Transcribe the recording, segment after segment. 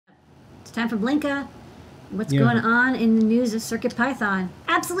It's time for Blinka. What's going on in the news of CircuitPython?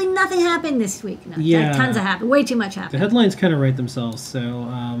 Absolutely nothing happened this week. No, tons of happened. Way too much happened. The headlines kind of write themselves. So,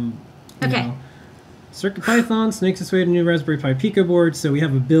 okay. CircuitPython snakes its way to new Raspberry Pi Pico board. So we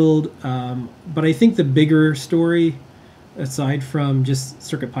have a build. But I think the bigger story, aside from just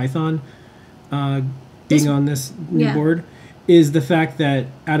CircuitPython being on this new board, is the fact that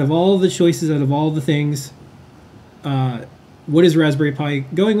out of all the choices, out of all the things, what is Raspberry Pi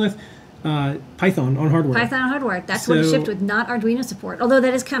going with? Python on hardware. Python on hardware. That's what it shipped with, not Arduino support, although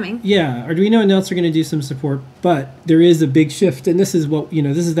that is coming. Yeah, Arduino announced they're going to do some support, but there is a big shift, and this is what,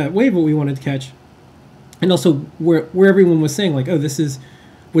 this is that wave what we wanted to catch. And also where everyone was saying, like, oh, this is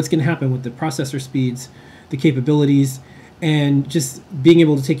what's going to happen with the processor speeds, the capabilities, and just being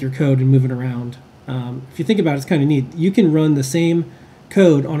able to take your code and move it around. If you think about it, it's kind of neat. You can run the same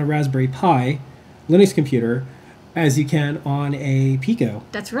code on a Raspberry Pi Linux computer as you can on a Pico.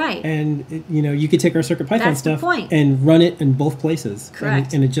 That's right. And, you could take our CircuitPython stuff and run it in both places.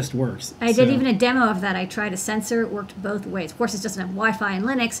 Correct. And it just works. I did even a demo of that. I tried a sensor. It worked both ways. Of course, it doesn't have Wi-Fi and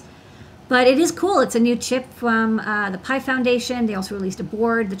Linux, but it is cool. It's a new chip from the Pi Foundation. They also released a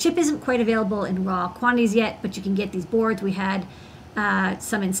board. The chip isn't quite available in raw quantities yet, but you can get these boards. We had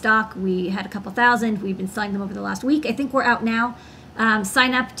some in stock. We had a couple thousand. We've been selling them over the last week. I think we're out now.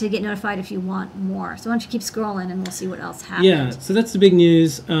 Sign up to get notified if you want more. So why don't you keep scrolling and we'll see what else happens. Yeah, so that's the big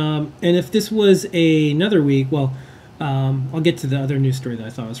news. And if this was another week, well, I'll get to the other news story that I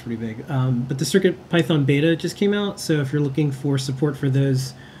thought was pretty big. But the CircuitPython beta just came out. So if you're looking for support for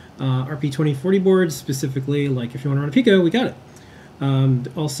those RP2040 boards, specifically, like if you want to run a Pico, we got it.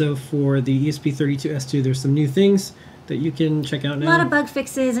 Also for the ESP32S2, there's some new things that you can check out now. A lot of bug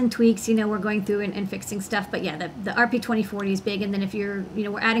fixes and tweaks, we're going through and fixing stuff. But yeah, the RP2040 is big. And then if you're,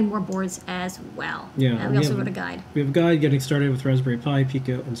 we're adding more boards as well. Yeah. We also wrote a guide. We have a guide getting started with Raspberry Pi,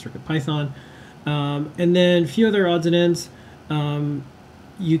 Pico, and CircuitPython. And then a few other odds and ends.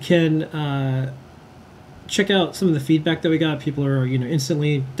 You can check out some of the feedback that we got. People are,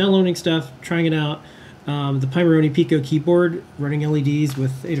 instantly downloading stuff, trying it out. The Pimoroni Pico keyboard running LEDs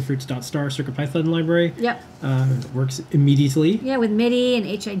with Adafruits.star CircuitPython library. Yep. Works immediately. Yeah, with MIDI and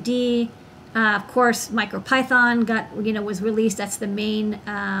HID. Of course, MicroPython was released. That's the main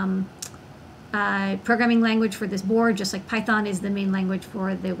programming language for this board, just like Python is the main language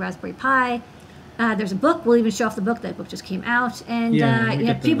for the Raspberry Pi. There's a book. We'll even show off the book. That book just came out. And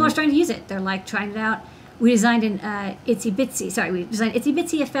people are starting to use it. They're trying it out. We designed an Itsy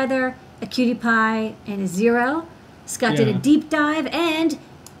Bitsy, a Feather, a Cutie Pie, and a Zero. Scott did a deep dive, and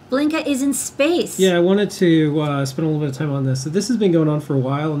Blinka is in space. Yeah, I wanted to spend a little bit of time on this. So this has been going on for a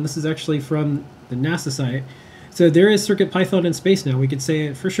while, and this is actually from the NASA site. So there is CircuitPython in space now. We could say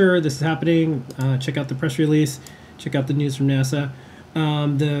it for sure. This is happening. Check out the press release. Check out the news from NASA.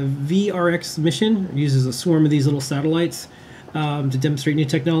 The VRX mission uses a swarm of these little satellites to demonstrate new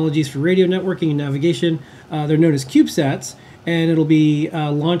technologies for radio networking and navigation. They're known as CubeSats, and it'll be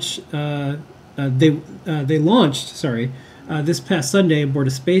launched. They launched this past Sunday aboard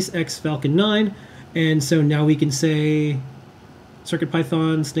a SpaceX Falcon 9, and so now we can say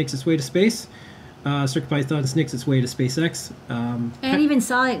CircuitPython snakes its way to space. CircuitPython snakes its way to SpaceX. And even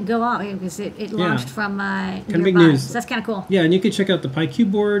saw it go off because it launched from kind of big news. So that's kind of cool. Yeah, and you could check out the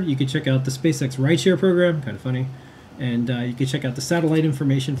PiQ board. You could check out the SpaceX rideshare program. Kind of funny. And you could check out the satellite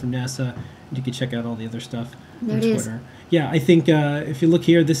information from NASA. And you could check out all the other stuff on Twitter. Yeah, I think if you look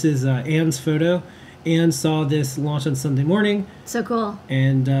here, this is Anne's photo. Anne saw this launch on Sunday morning. So cool.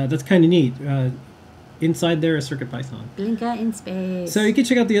 And that's kind of neat. Inside there is CircuitPython. Blinka in space. So you can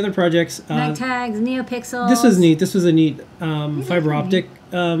check out the other projects. MagTags, NeoPixels. This was neat. This was a neat fiber optic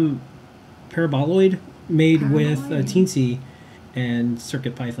paraboloid made with Teensy and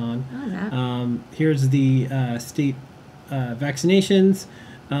CircuitPython. Oh, here's the state vaccinations.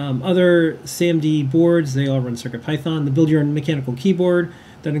 Other SAMD boards, they all run CircuitPython. The Build Your Own Mechanical Keyboard,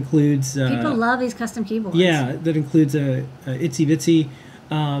 that includes... people love these custom keyboards. Yeah, that includes a Itsy Bitsy.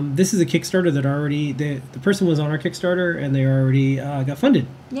 This is a Kickstarter that already... The person was on our Kickstarter, and they already got funded.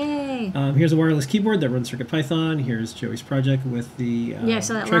 Yay! Here's a wireless keyboard that runs CircuitPython. Here's Joey's project with the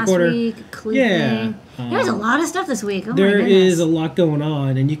so that tricorder. Last week, Clue thing. There's a lot of stuff this week. Oh, there is a lot going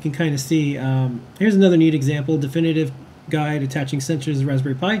on, and you can kind of see... here's another neat example. Definitive guide attaching sensors to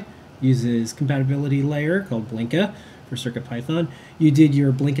Raspberry Pi. Uses compatibility layer called Blinka for CircuitPython. You did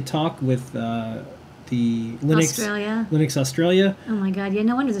your Blinka talk with... the Linux Australia. Oh my god, yeah,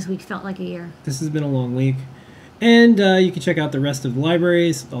 no wonder this week felt like a year. This has been a long week. And you can check out the rest of the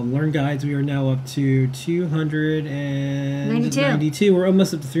libraries, all the Learn guides. We are now up to 292. We're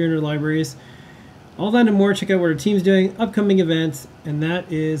almost up to 300 libraries. All that and more. Check out what our team's doing, upcoming events, and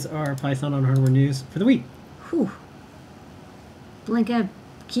that is our Python on Hardware news for the week. Whew. Blinka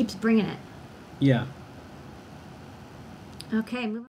keeps bringing it. Yeah. Okay.